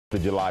The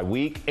July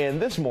week,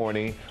 and this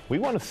morning we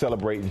want to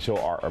celebrate and show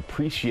our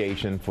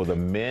appreciation for the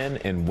men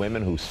and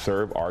women who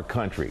serve our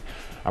country.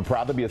 I'm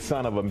proud to be a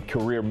son of a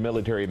career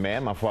military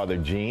man. My father,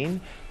 Gene,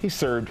 he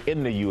served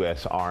in the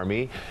U.S.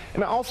 Army,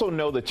 and I also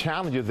know the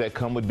challenges that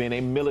come with being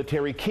a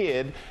military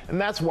kid, and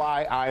that's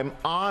why I am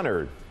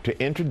honored to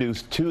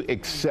introduce two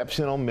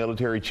exceptional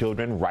military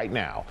children right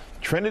now,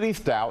 Trinity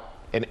Stout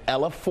and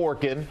Ella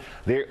Forkin.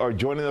 They are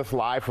joining us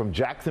live from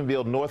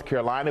Jacksonville, North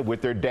Carolina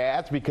with their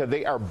dads because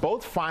they are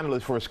both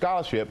finalists for a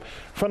scholarship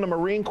from the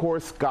Marine Corps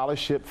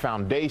Scholarship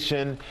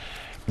Foundation.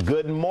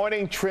 Good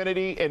morning,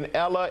 Trinity and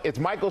Ella. It's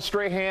Michael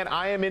Strahan.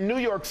 I am in New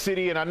York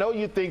City, and I know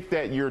you think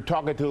that you're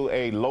talking to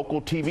a local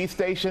TV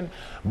station,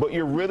 but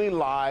you're really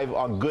live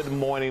on Good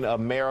Morning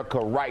America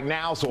right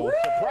now, so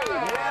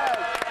surprise. Yes.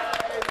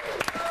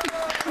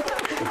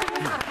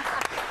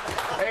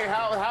 Hey,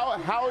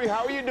 how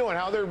are you doing?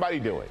 How's everybody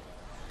doing?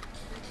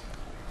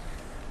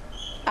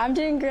 I'm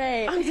doing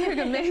great. I'm doing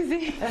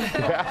amazing.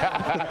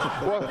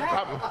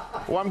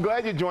 Well, I'm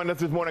glad you joined us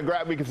this morning.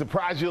 Glad we can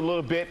surprise you a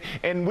little bit.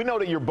 And we know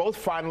that you're both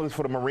finalists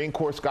for the Marine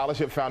Corps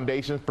Scholarship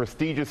Foundation's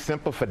prestigious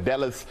Semper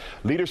Fidelis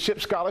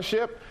Leadership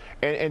Scholarship.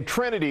 And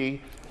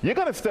Trinity, you're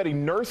going to study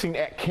nursing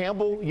at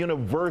Campbell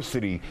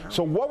University.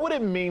 So what would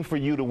it mean for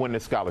you to win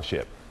this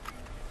scholarship?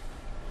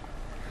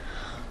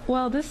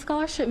 Well, this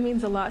scholarship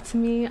means a lot to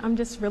me. I'm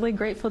just really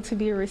grateful to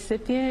be a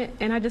recipient,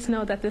 and I just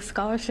know that this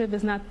scholarship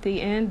is not the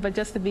end, but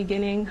just the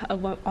beginning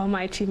of all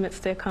my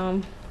achievements to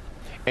come.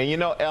 And you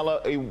know,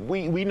 Ella,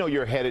 we know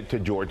you're headed to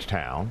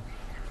Georgetown.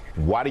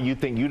 Why do you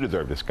think you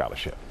deserve this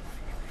scholarship?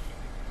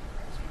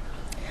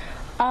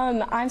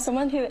 I'm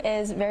someone who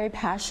is very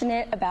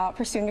passionate about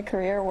pursuing a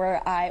career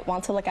where I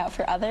want to look out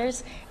for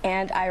others,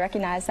 and I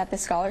recognize that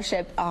this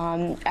scholarship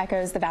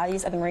echoes the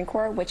values of the Marine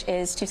Corps, which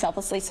is to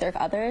selflessly serve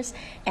others,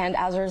 and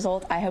as a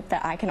result, I hope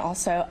that I can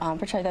also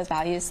portray those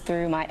values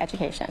through my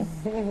education.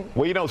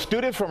 Well, you know,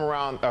 students from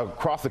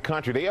across the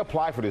country, they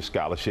apply for this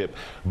scholarship,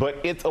 but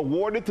it's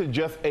awarded to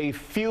just a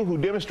few who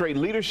demonstrate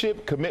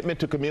leadership, commitment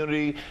to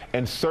community,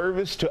 and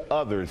service to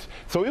others.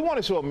 So we want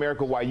to show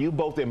America why you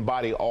both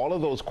embody all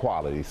of those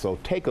qualities. So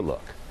take a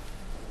look.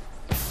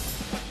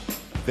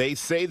 They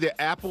say the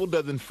apple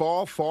doesn't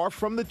fall far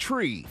from the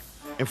tree.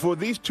 And for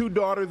these two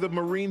daughters of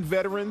Marine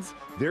veterans,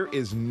 there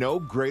is no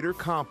greater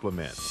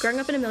compliment. Growing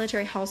up in a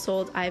military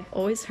household, I've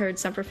always heard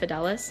Semper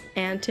Fidelis,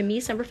 and to me,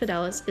 Semper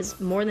Fidelis is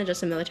more than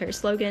just a military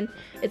slogan.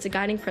 It's a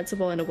guiding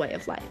principle and a way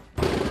of life.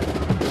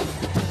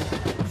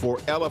 For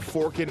Ella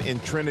Forkin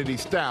and Trinity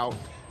Stout,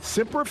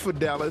 Semper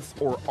Fidelis,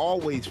 or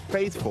always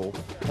faithful,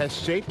 has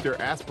shaped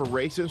their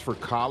aspirations for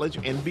college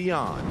and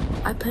beyond.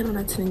 I plan on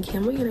attending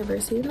Campbell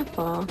University in the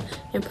fall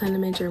and plan to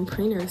major in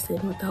pre-nursing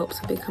with the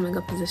hopes of becoming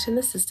a physician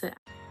assistant.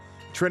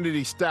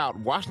 Trinity Stout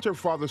watched her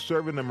father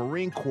serve in the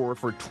Marine Corps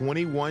for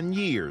 21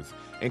 years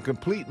and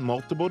complete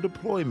multiple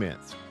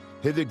deployments.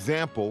 His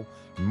example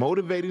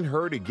motivating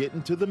her to get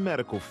into the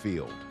medical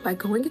field. By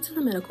going into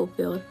the medical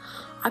field,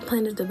 I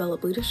plan to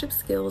develop leadership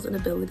skills and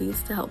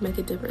abilities to help make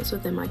a difference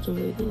within my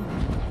community.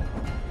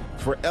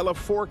 For Ella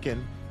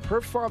Forkin, her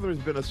father has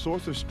been a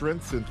source of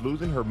strength since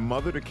losing her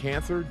mother to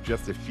cancer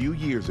just a few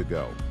years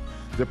ago.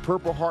 The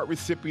Purple Heart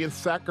recipient's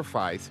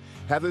sacrifice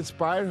has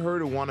inspired her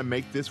to want to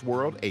make this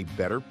world a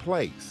better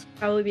place.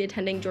 I will be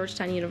attending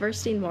Georgetown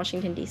University in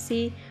Washington,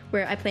 D.C.,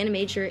 where I plan to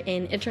major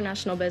in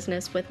international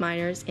business with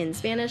minors in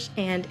Spanish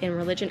and in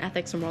religion,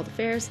 ethics, and world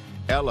affairs.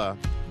 Ella,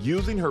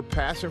 using her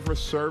passion for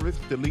service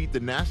to lead the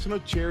National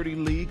Charity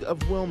League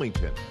of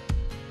Wilmington.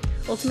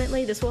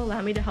 Ultimately, this will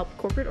allow me to help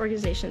corporate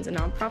organizations and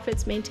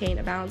nonprofits maintain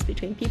a balance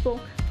between people,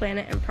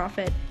 planet, and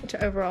profit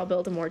to overall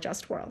build a more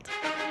just world.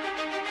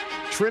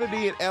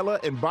 Trinity and Ella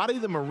embody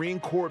the Marine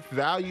Corps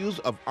values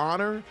of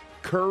honor,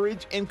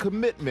 courage, and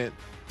commitment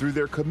through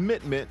their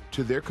commitment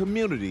to their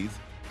communities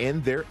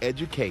and their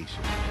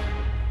education.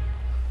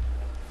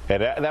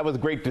 And that was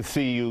great to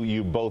see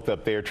you both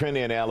up there.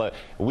 Trinity and Ella,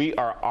 we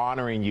are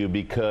honoring you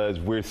because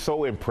we're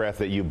so impressed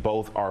that you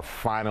both are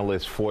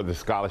finalists for the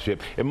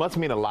scholarship. It must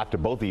mean a lot to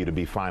both of you to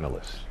be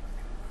finalists.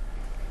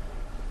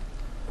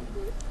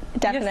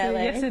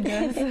 Definitely. Yes, it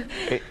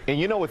does. And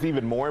you know what's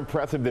even more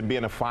impressive than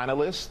being a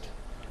finalist?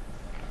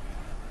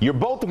 You're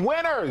both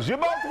winners. You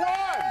both won.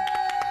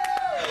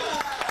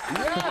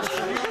 Yes,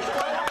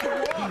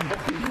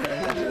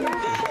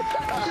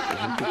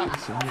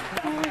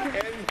 and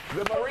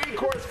the Marine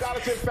Corps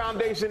Scholarship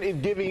Foundation is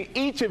giving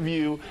each of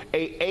you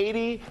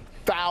a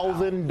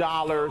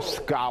 $80,000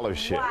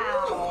 scholarship.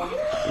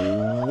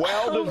 Wow.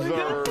 Well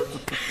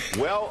deserved,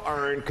 well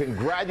earned.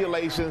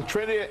 Congratulations,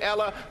 Trinity and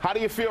Ella. How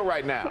do you feel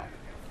right now?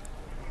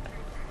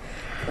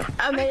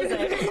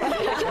 Amazing.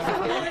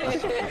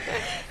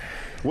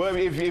 Well,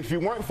 if you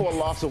weren't for a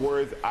loss of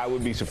words, I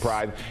would be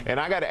surprised. And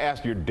I got to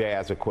ask your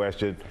dads a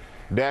question.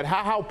 Dad,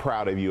 how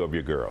proud are you of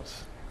your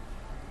girls?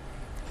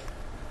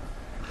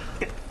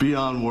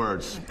 Beyond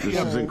words. This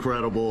is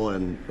incredible,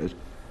 and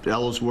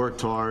Ella's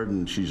worked hard,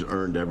 and she's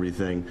earned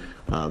everything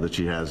that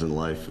she has in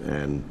life,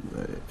 and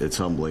it's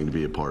humbling to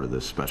be a part of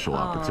this special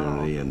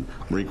opportunity, and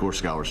Marine Corps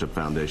Scholarship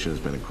Foundation has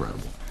been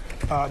incredible.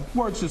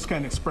 Words just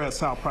can't express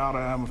how proud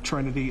I am of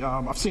Trinity.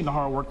 I've seen the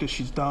hard work that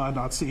she's done.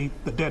 I see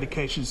the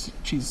dedication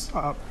she's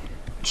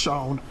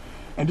shown,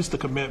 and just the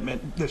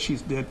commitment that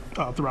she's did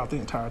throughout the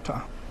entire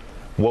time.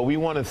 Well, we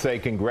want to say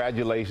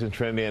congratulations,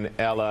 Trinity and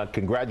Ella.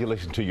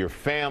 Congratulations to your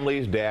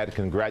families. Dad,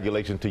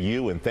 congratulations to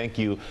you, and thank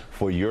you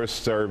for your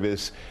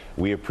service.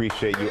 We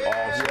appreciate you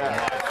all so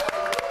much.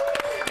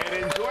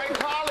 And enjoy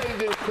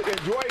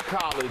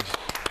college.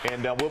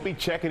 And we'll be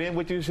checking in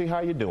with you to see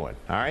how you're doing.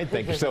 All right?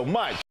 Thank you so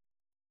much.